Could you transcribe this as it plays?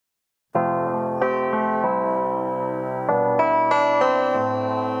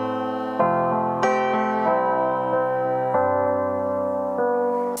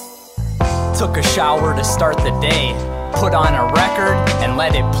Took a shower to start the day, put on a record and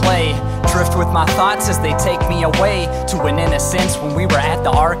let it play. Drift with my thoughts as they take me away to an innocence when we were at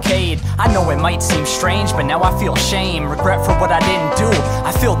the arcade. I know it might seem strange, but now I feel shame, regret for what I didn't do.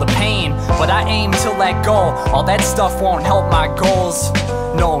 I feel the pain, but I aim to let go. All that stuff won't help my goals.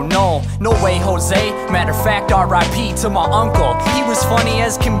 No, no, no way, Jose. Matter of fact, R.I.P. to my uncle. He was funny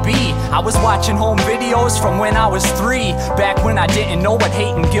as can be. I was watching home videos from when I was 3, back when I didn't know what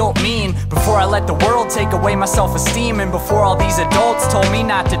hate and guilt mean. Before I let the world take away my self-esteem, and before all these adults told me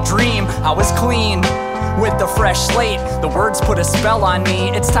not to dream, I was clean with a fresh slate. The words put a spell on me.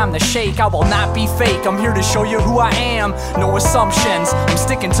 It's time to shake. I will not be fake. I'm here to show you who I am. No assumptions. I'm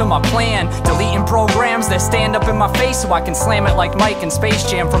sticking to my plan. Deleting programs that stand up in my face so I can slam it like Mike in Space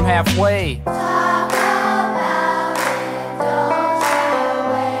Jam from halfway.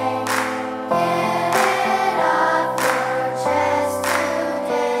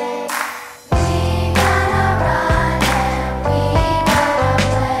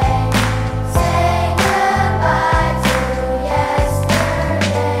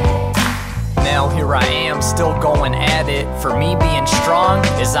 Here I am, still going at it. For me, being strong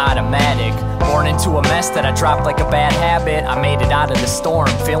is automatic. Born into a mess that I dropped like a bad habit. I made it out of the storm,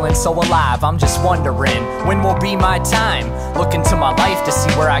 feeling so alive. I'm just wondering, when will be my time? Looking to my life to see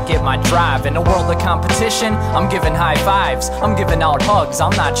where I get my drive. In a world of competition, I'm giving high fives. I'm giving out hugs,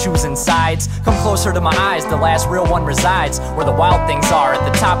 I'm not choosing sides. Come closer to my eyes, the last real one resides where the wild things are,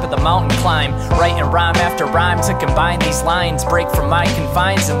 at the top of the mountain climb. Writing rhyme after rhyme to combine these lines. Break from my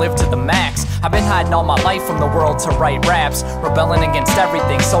confines and live to the max. I've been hiding all my life from the world to write raps. Rebelling against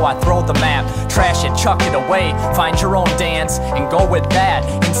everything, so I throw the map. Trash it, chuck it away, find your own dance and go with that.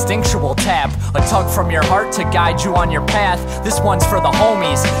 Instinctual tap, a tug from your heart to guide you on your path. This one's for the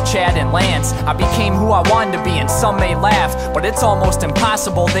homies, Chad and Lance. I became who I wanted to be and some may laugh, but it's almost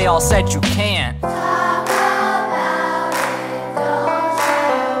impossible, they all said you can't.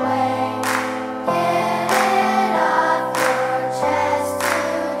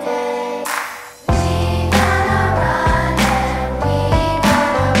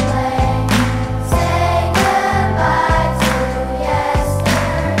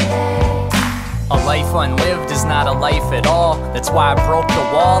 Life unlived is not a life at all. That's why I broke the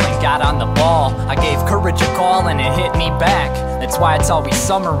wall and got on the ball. I gave courage a call and it hit me back. That's why it's always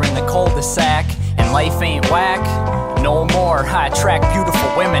summer in the cul-de-sac. And life ain't whack no more. I attract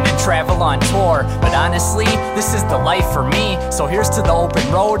beautiful women and travel on tour. But honestly, this is the life for me. So here's to the open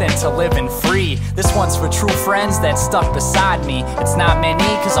road and to living free. This one's for true friends that stuck beside me. It's not many,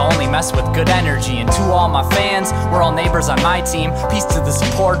 cause I only mess with good energy. And to all my fans, we're all neighbors on my team. Peace to the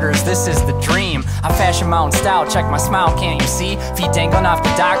supporters, this is the dream. I fashion mountain style, check my smile, can't you see? Feet dangling off the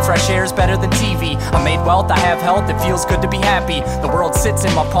dock, fresh air's better than TV. I made wealth, I have health, it feels good to be happy. The world sits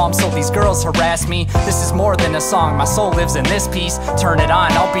in my palm, so these girls harass me. This is more than a song, my soul lives in this piece. Turn it on,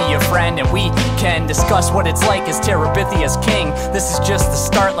 I'll be your friend and we can discuss what it's like as Terabithia's king. This is just the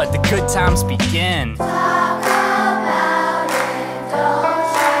start, let the good times begin.